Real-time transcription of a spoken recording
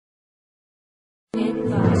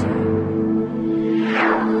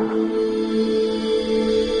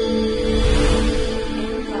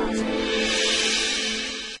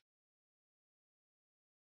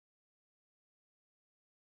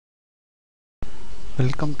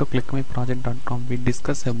Welcome to clickmyproject.com. We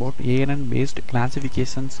discuss about ANN based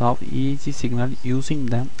classifications of EEG signal using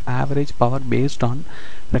the average power based on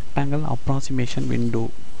rectangle approximation window.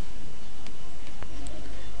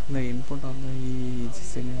 The input of the EEG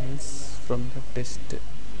signals from the test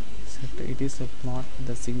set, it is a plot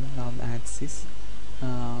the signal of the axis.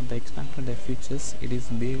 The extracted features, it is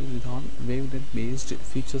based on wavelet based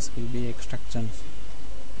features will be extractions.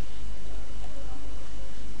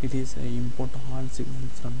 It is a import all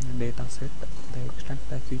signals from the data set. They extract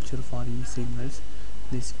the feature for each signals.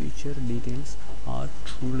 This feature details are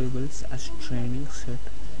true labels as training set.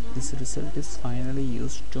 This result is finally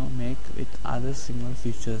used to make with other signal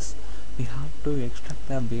features. We have to extract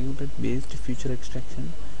the wavelet based feature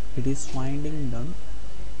extraction. It is finding the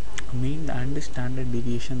mean and standard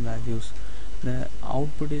deviation values. The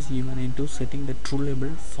output is given into setting the true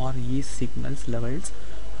label for each signals levels,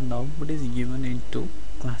 and the output is given into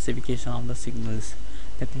classification of the signals.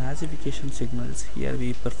 The classification signals here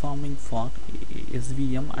we performing for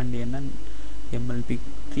SVM and NMLP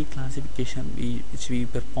three classification which we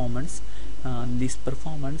performance. This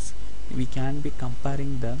performance we can be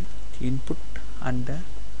comparing the input and the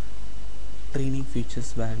training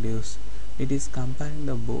features values. It is comparing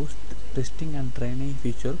the both testing and training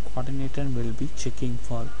feature. Coordinator will be checking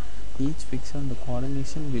for each pixel the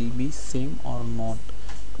coordination will be same or not.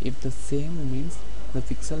 If the same means the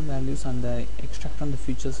pixel values and the extract and the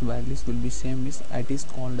features values will be same, is it is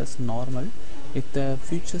called as normal. If the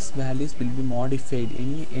features values will be modified,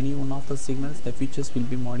 any one of the signals the features will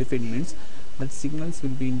be modified, means that signals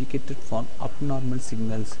will be indicated for abnormal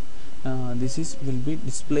signals. This is will be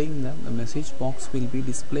displaying them, the message box will be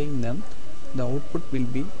displaying them, the output will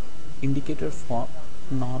be indicated for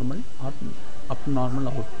normal or abnormal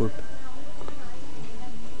output.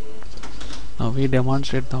 Now we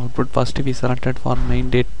demonstrate the output. First we selected for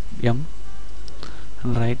main.m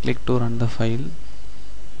and right click to run the file.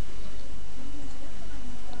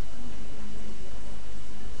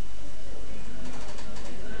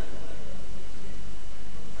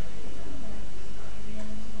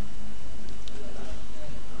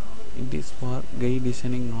 It is for guide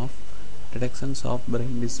designing of detections of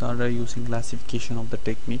brain disorder using classification of the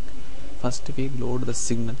technique. First we load the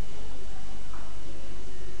signal.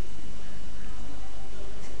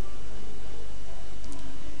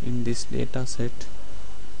 In this data set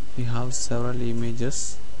we have several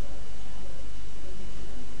images,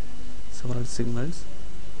 several signals.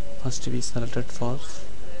 First we selected for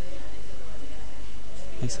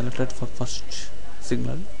first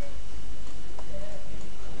signal.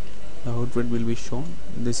 The output will be shown.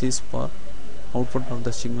 This is for output of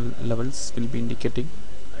the signal levels will be indicating.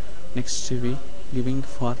 Next we giving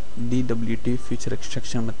for DWT feature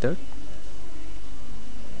extraction method.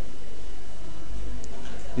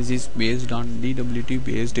 This is based on DWT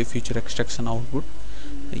based feature extraction output.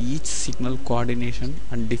 Each signal coordination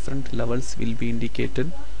and different levels will be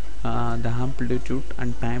indicated. The amplitude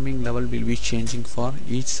and timing level will be changing for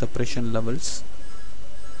each separation levels.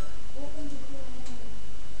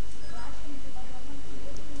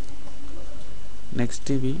 Next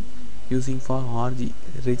we using for RG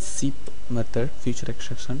receipt method feature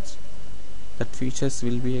extractions. That features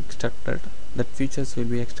will be extracted.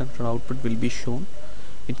 Output will be shown.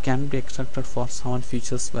 It can be extracted for 7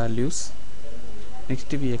 features values.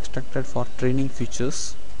 Next we extracted for training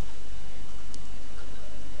features.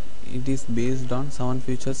 It is based on 7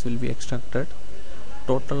 features will be extracted.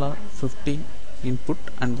 Total are 50 input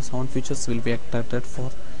and the 7 features will be extracted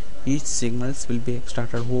for each signals will be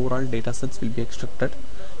extracted. Overall data sets will be extracted.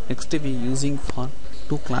 Next we using for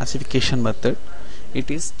two classification method.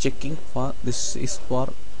 It is checking for this is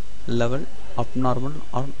for level abnormal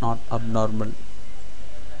or not abnormal.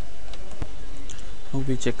 Now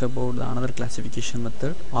we check about the another classification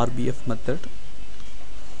method, RBF method.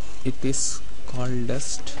 It is called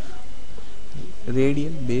as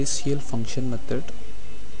radial Bayesian function method.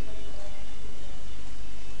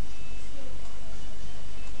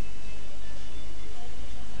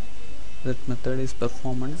 That method is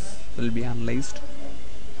performance will be analyzed.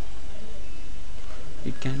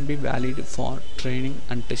 It can be valid for training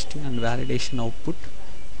and testing and validation output.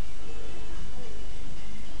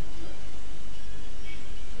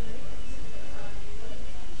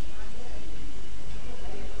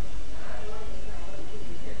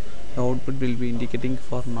 The output will be indicating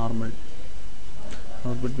for normal.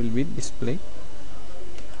 Output will be display.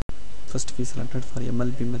 First we selected for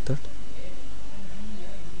MLP method.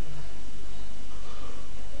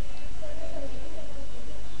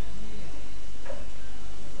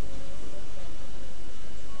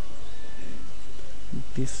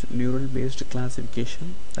 is neural based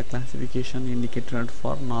classification. The classification indicated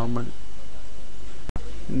for normal.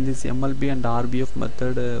 In this MLB and RBF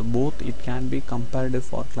method, both it can be compared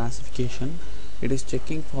for classification. It is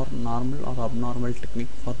checking for normal or abnormal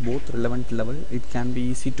technique for both relevant level. It can be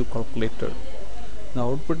easy to calculate. The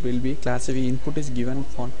output will be classify. Input is given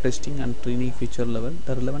for testing and training feature level.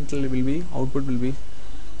 The relevant level will be output will be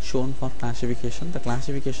shown for classification. The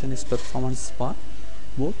classification is performance for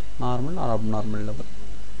both normal or abnormal level.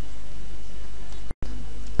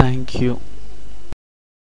 Thank you.